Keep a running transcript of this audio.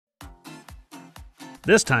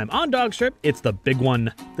This time on DawgStrip, it's the big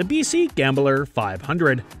one, the BC Gambler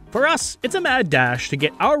 500. For us, it's a mad dash to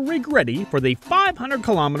get our rig ready for the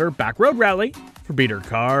 500-kilometer backroad rally for beater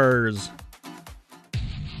cars.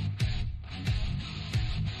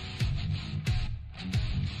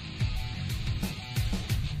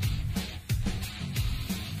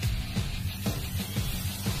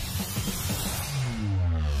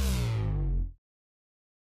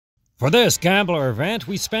 For this Gambler event,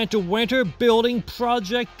 we spent a winter building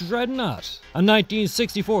Project Dreadnought, a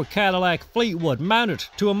 1964 Cadillac Fleetwood mounted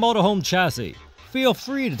to a motorhome chassis. Feel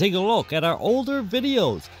free to take a look at our older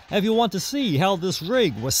videos if you want to see how this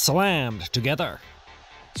rig was slammed together.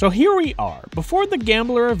 So here we are, before the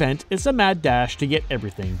Gambler event is a mad dash to get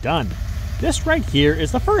everything done. This right here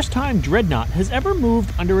is the first time Dreadnought has ever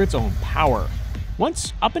moved under its own power.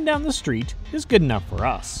 Once up and down the street is good enough for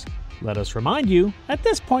us. Let us remind you, at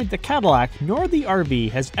this point the Cadillac nor the RV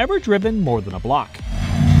has ever driven more than a block.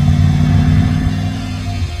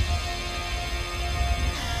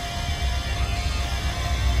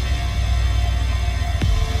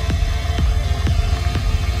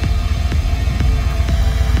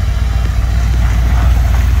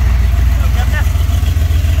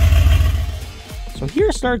 So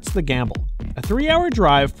here starts the gamble. A 3-hour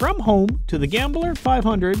drive from home to the Gambler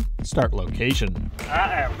 500 start location.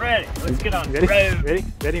 Ready. Let's get on the Ready? road.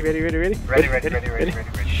 Ready? Ready? Ready? Ready? Ready? Ready.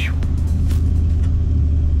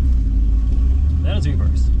 That is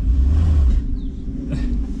reverse.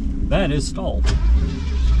 That is stalled.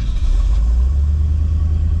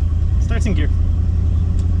 Starts in gear.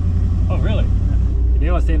 Oh, really? You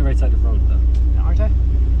know I stay on the right side of the road, though. Aren't I?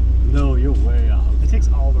 No, you're way out. It takes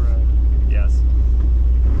all the road. Yes.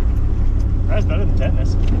 That's better than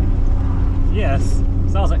tetanus. Yes.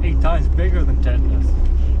 Sounds like 8 times bigger than tetanus.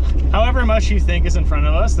 However much you think is in front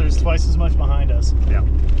of us, there's twice as much behind us. Yeah. I'm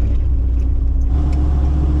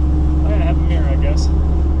gonna have a mirror, I guess.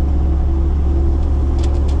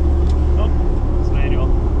 Oh, it's manual.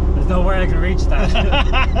 There's no way I can reach that.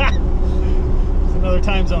 There's another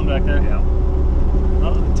time zone back there. Yeah.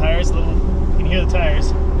 Oh, the tires, you can hear the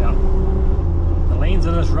tires. Yeah. The lanes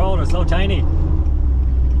of this road are so tiny.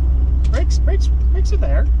 Brakes are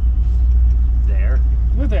there. There.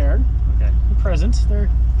 They're there. Okay. They're present. They're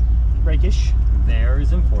rakish. There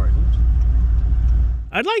is important.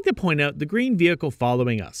 I'd like to point out the green vehicle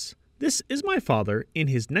following us. This is my father in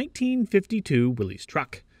his 1952 Willys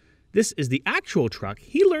truck. This is the actual truck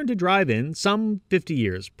he learned to drive in some 50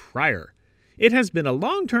 years prior. It has been a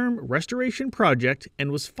long-term restoration project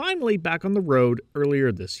and was finally back on the road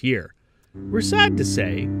earlier this year. We're sad to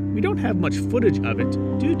say we don't have much footage of it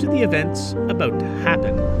due to the events about to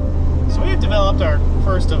happen. So we have developed our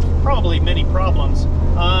first of probably many problems.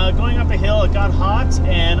 Going up a hill, it got hot,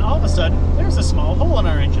 and all of a sudden, there's a small hole in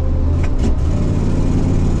our engine.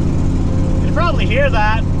 You can probably hear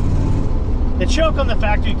that. The choke on the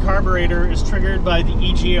factory carburetor is triggered by the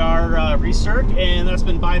EGR recirc, and that's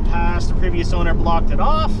been bypassed. The previous owner blocked it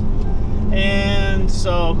off. And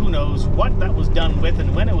so who knows what that was done with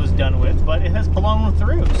and when it was done with, but it has blown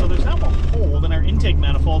through. So there's now a hole in our intake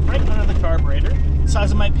manifold right under the carburetor, the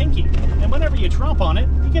size of my pinky. And whenever you tromp on it,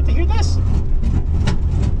 you get to hear this.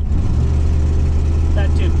 That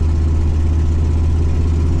too.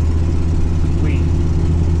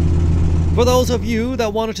 For those of you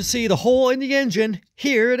that wanted to see the hole in the engine,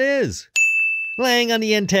 here it is. Laying on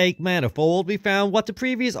the intake manifold, we found what the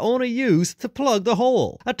previous owner used to plug the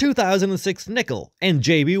hole, a 2006 nickel and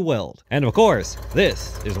JB weld. And of course,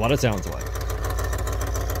 this is what it sounds like.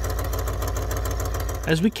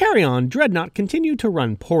 As we carry on, Dreadnought continued to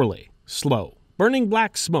run poorly, slow, burning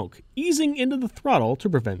black smoke, easing into the throttle to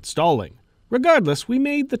prevent stalling. Regardless, we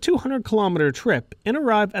made the 200-kilometer trip and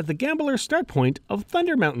arrived at the Gambler start point of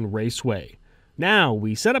Thunder Mountain Raceway. Now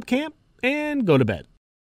we set up camp and go to bed.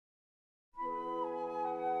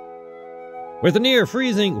 With a near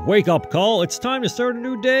freezing wake-up call, it's time to start a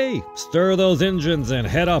new day. Stir those engines and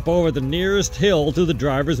head up over the nearest hill to the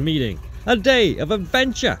driver's meeting. A day of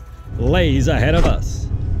adventure lays ahead of us.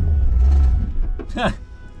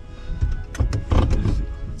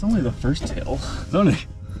 It's only the first hill. It's only...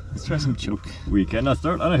 Let's try some choke. We cannot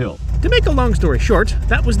start on a hill. To make a long story short,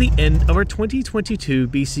 that was the end of our 2022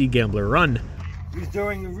 BC Gambler run. He's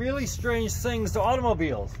doing really strange things to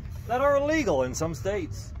automobiles that are illegal in some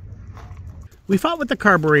states. We fought with the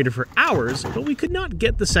carburetor for hours, but we could not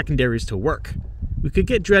get the secondaries to work. We could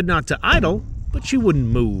get Dreadnought to idle, but she wouldn't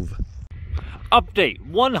move. Update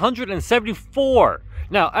 174.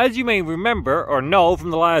 Now, as you may remember or know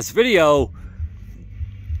from the last video,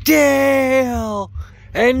 Dale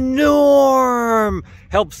and Norm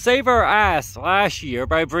helped save our ass last year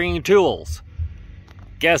by bringing tools.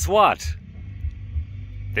 guess what?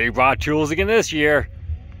 They brought tools again this year.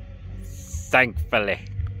 Thankfully.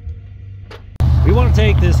 We want to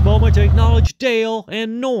take this moment to acknowledge Dale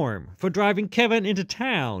and Norm for driving Kevin into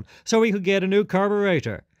town so he could get a new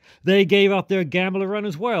carburetor. They gave up their gambler run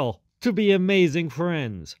as well to be amazing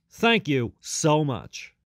friends. Thank you so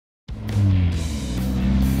much.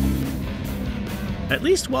 At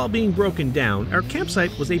least while being broken down, our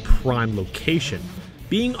campsite was a prime location.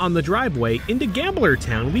 Being on the driveway into Gambler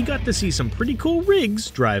Town, we got to see some pretty cool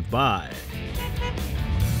rigs drive by.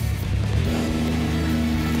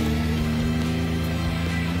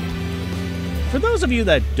 For those of you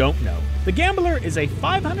that don't know, the Gambler is a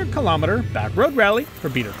 500-kilometer backroad rally for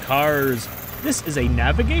beater cars. This is a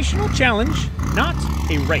navigational challenge, not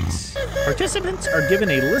a race. Participants are given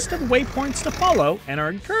a list of waypoints to follow and are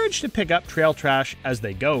encouraged to pick up trail trash as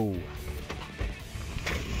they go.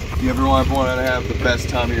 You ever want to have the best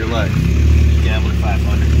time of your life? Gambler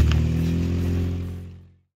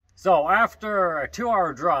 500. So after a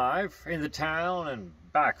 2-hour drive into town and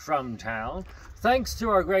back from town, thanks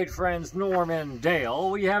to our great friends Norm and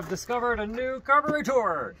Dale, we have discovered a new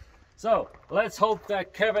carburetor. So let's hope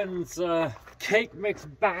that Kevin's cake mix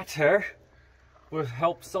batter will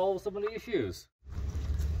help solve some of the issues.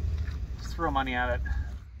 Just throw money at it.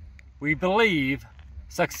 We believe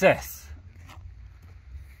success.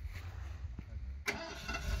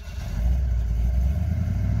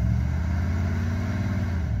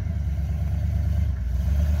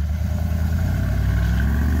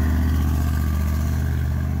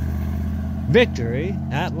 Victory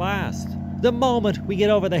at last. The moment we get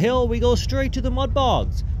over the hill, we go straight to the mud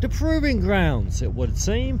bogs, the proving grounds, it would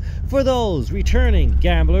seem, for those returning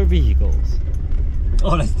gambler vehicles.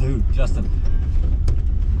 Oh, that's dude, Justin.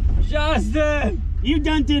 Justin! You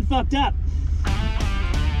done did fucked up.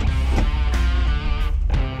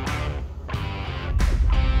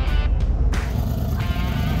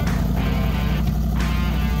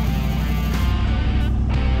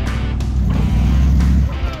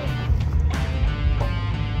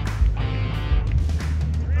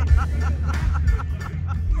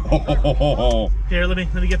 Here, let me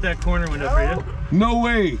get that corner window for you. No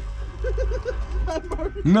way.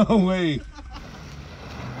 No way.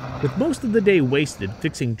 With most of the day wasted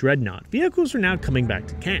fixing Dreadnought, vehicles are now coming back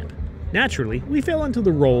to camp. Naturally, we fell into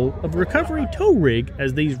the role of recovery tow rig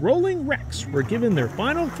as these rolling wrecks were given their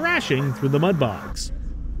final thrashing through the mud bogs.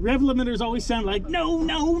 Rev limiters always sound like no,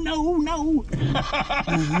 no, no, no.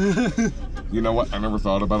 You know what? I never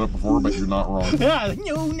thought about it before, but you're not wrong. No,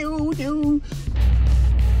 no, no.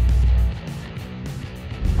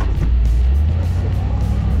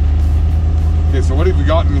 Okay, so what have you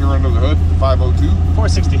got in here under the hood? The 502?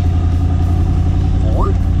 460.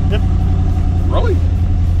 Ford? Yep. Really?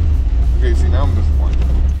 Okay, see, now I'm disappointed.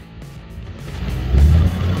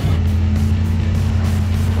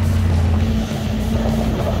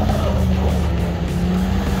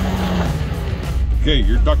 Okay,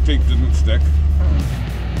 your duct tape didn't stick.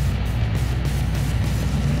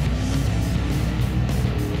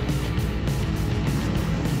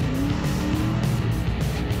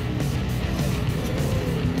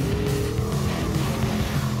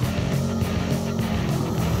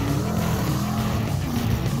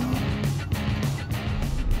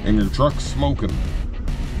 And your truck's smoking.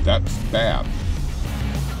 That's bad.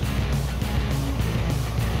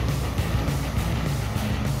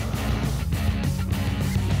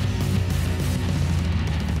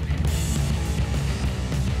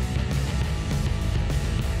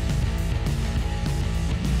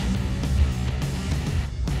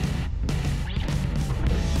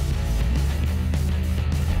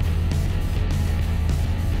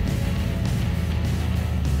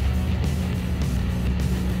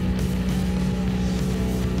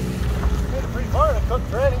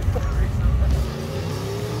 Cook's ready.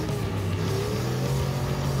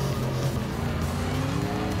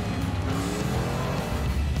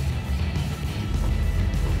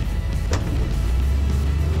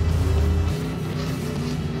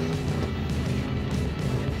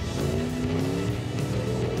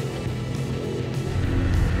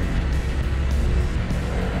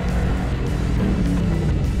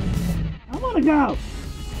 I want to go.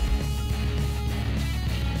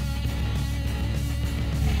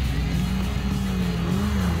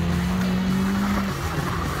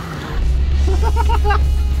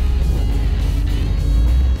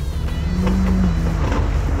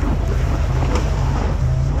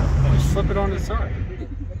 Just flip it on the side.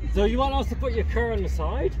 So you want us to put your car on the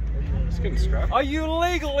side? Just getting strapped. Are you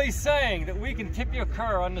legally saying that we can tip your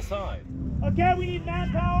car on the side? Okay, we need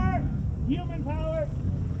manpower, human power.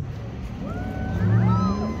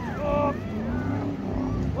 Oh.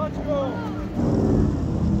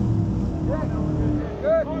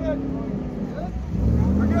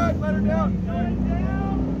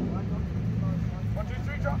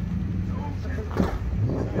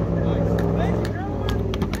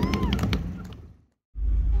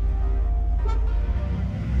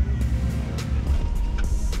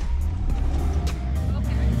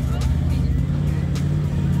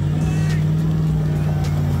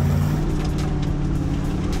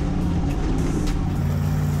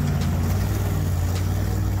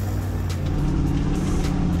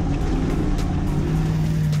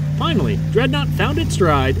 Finally, Dreadnought found its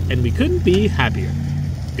stride, and we couldn't be happier.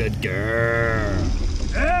 Good girl.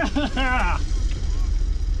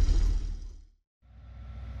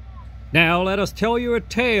 Now let us tell you a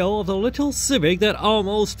tale of the little Civic that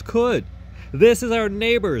almost could. This is our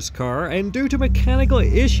neighbor's car, and due to mechanical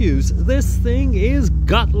issues, this thing is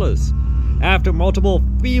gutless. After multiple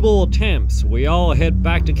feeble attempts, we all head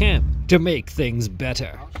back to camp to make things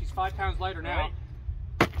better. Oh, she's 5 pounds lighter now.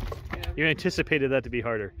 You anticipated that to be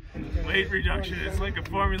harder. Weight reduction is like a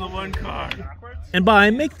Formula 1 car. And by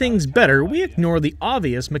make things better, we ignore the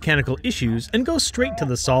obvious mechanical issues and go straight to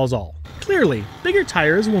the Sawzall. Clearly, bigger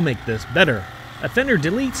tires will make this better. A fender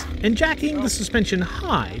deletes and jacking the suspension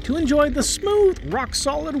high to enjoy the smooth,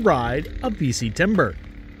 rock-solid ride of BC Timber.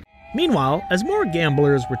 Meanwhile, as more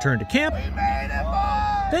gamblers return to camp,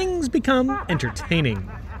 things become entertaining.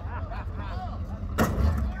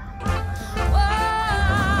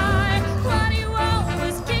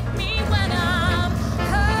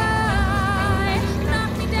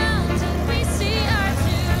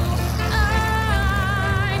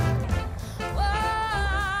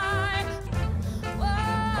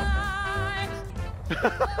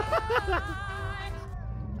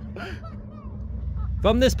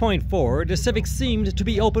 From this point forward, the Civic seemed to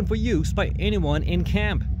be open for use by anyone in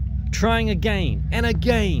camp, trying again and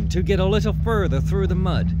again to get a little further through the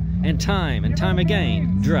mud, and time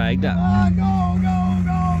again dragged up. Go, go,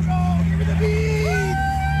 go, go! Give me the beat!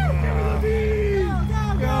 Give me the beat!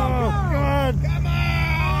 Go, go, go! Come on!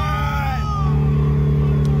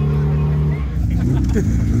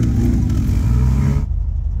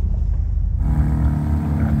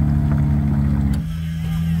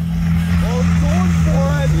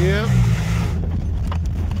 Yep.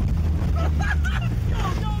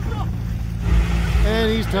 And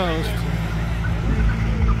he's toast.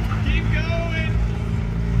 Keep going.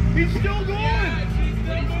 He's still going. Yeah, he's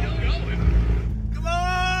still going. Come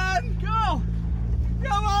on! Go!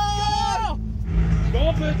 Come on!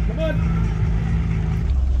 Stop it. Come on.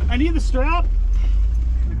 I need the strap.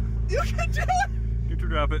 You can do it! You have to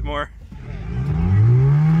drop it more.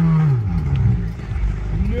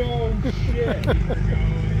 No shit.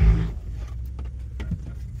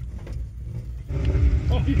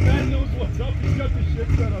 Oh, he knows what's up. He's got the shit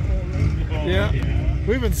set up already. Oh, Yeah.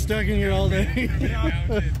 We've been stuck in here all day.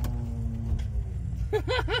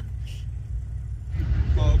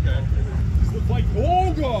 Oh, okay. It's the bike.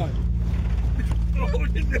 Oh, God. Oh,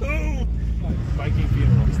 no. Viking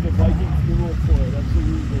funeral. It's the Viking funeral for it.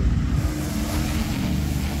 Absolutely.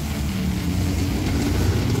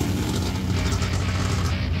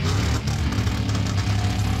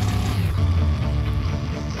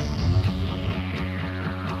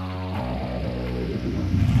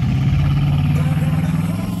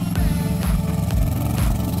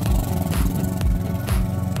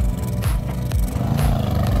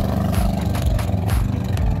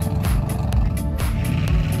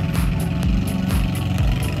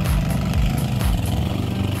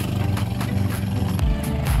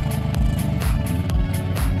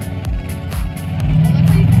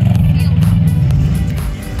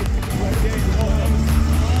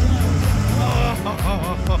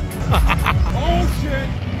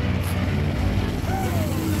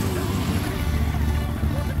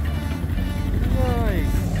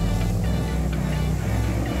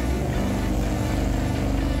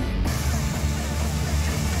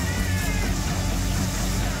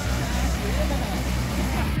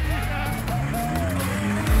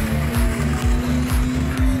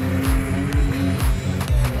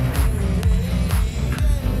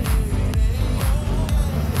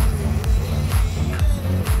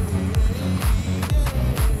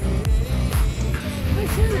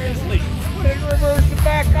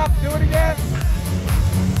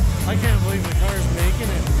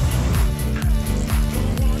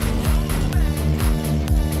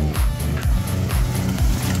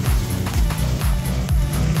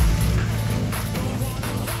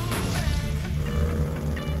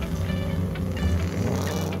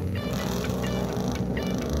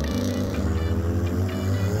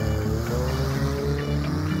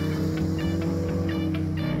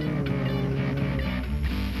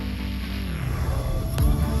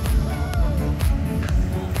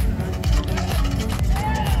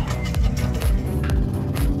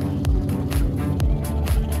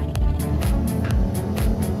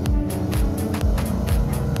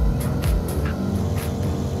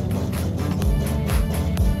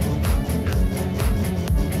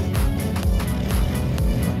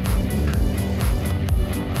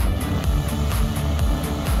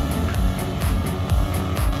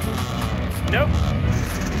 Nope.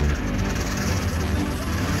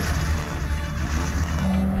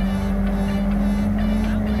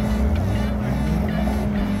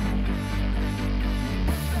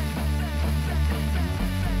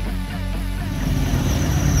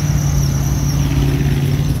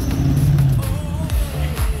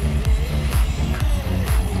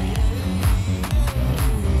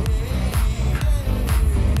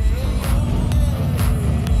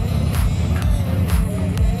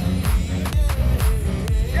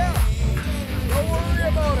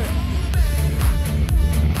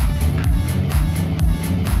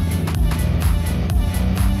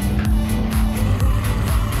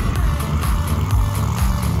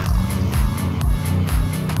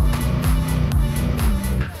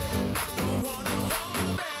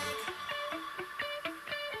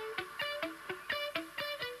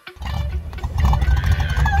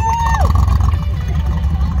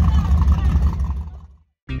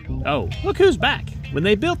 Oh, look who's back. When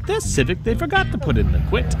they built this Civic, they forgot to put in the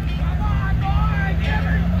quit.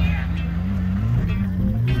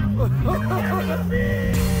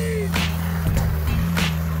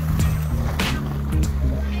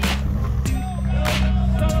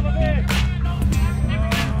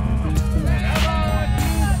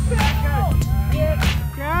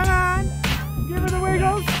 Come on! Give it the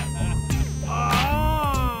wiggles!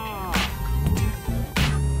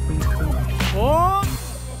 Oh!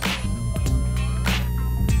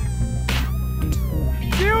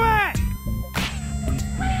 Do it!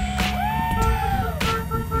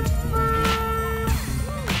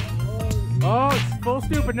 Oh, it's full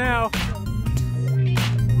stupid now.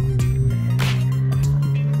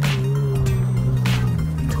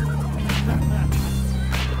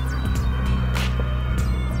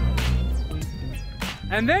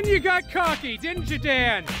 And then you got cocky, didn't you,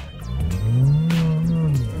 Dan?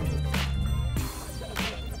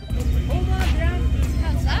 Hold on, Dan.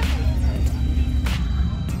 How's that?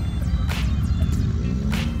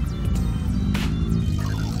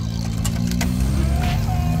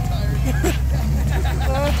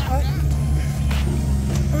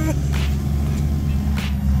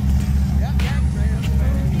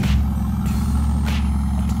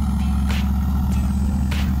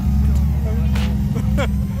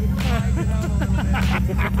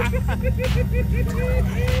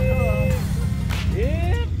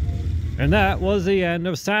 And that was the end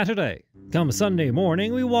of Saturday. Come Sunday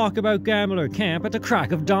morning, we walk about Gambler Camp at the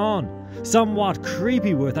crack of dawn, somewhat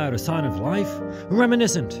creepy without a sign of life,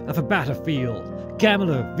 reminiscent of a battlefield,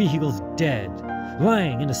 gambler vehicles dead,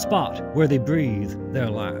 lying in a spot where they breathe their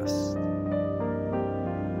last.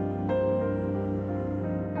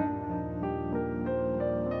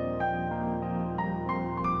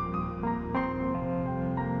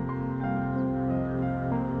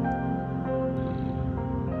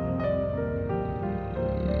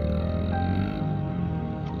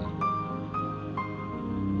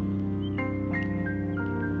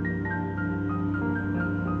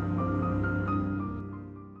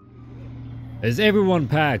 As everyone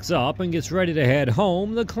packs up and gets ready to head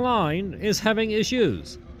home, the Klein is having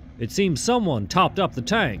issues. It seems someone topped up the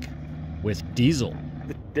tank with diesel.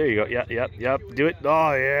 There you go. Yep. Do it.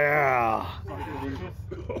 Oh yeah.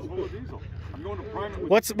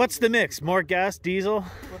 What's the mix? More gas, diesel?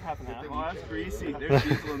 What happened to that? Oh, that's greasy. There's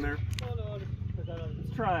diesel in there.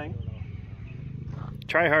 It's trying.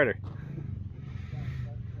 Try harder.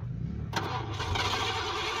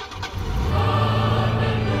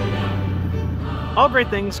 All great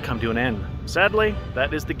things come to an end. Sadly,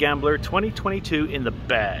 that is the Gambler 2022 in the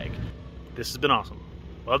bag. This has been awesome.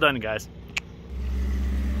 Well done, guys.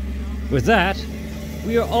 With that,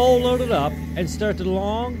 we are all loaded up and start the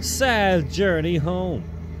long, sad journey home.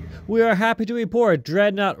 We are happy to report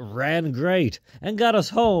Dreadnought ran great and got us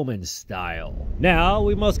home in style. Now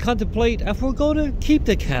we must contemplate if we're going to keep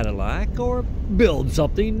the Cadillac or build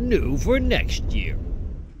something new for next year.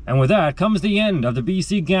 And with that comes the end of the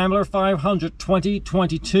BC Gambler 500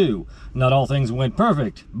 2022. Not all things went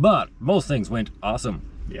perfect, but most things went awesome.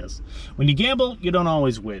 Yes. When you gamble, you don't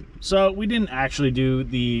always win. So we didn't actually do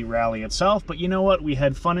the rally itself, but you know what? We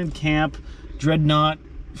had fun in camp. Dreadnought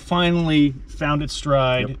finally found its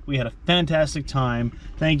stride. Yep. We had a fantastic time.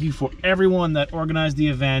 Thank you for everyone that organized the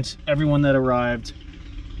event, everyone that arrived.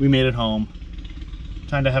 We made it home.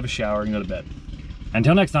 Time to have a shower and go to bed.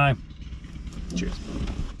 Until next time. Cheers.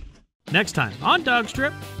 Next time on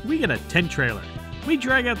DawgStrip, we get a tent trailer. We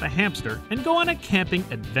drag out the hamster and go on a camping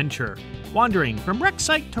adventure, wandering from wreck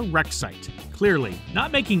site to wreck site, clearly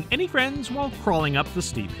not making any friends while crawling up the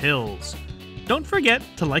steep hills. Don't forget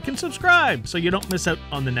to like and subscribe so you don't miss out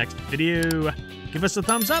on the next video. Give us a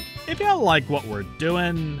thumbs up if you like what we're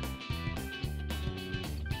doing.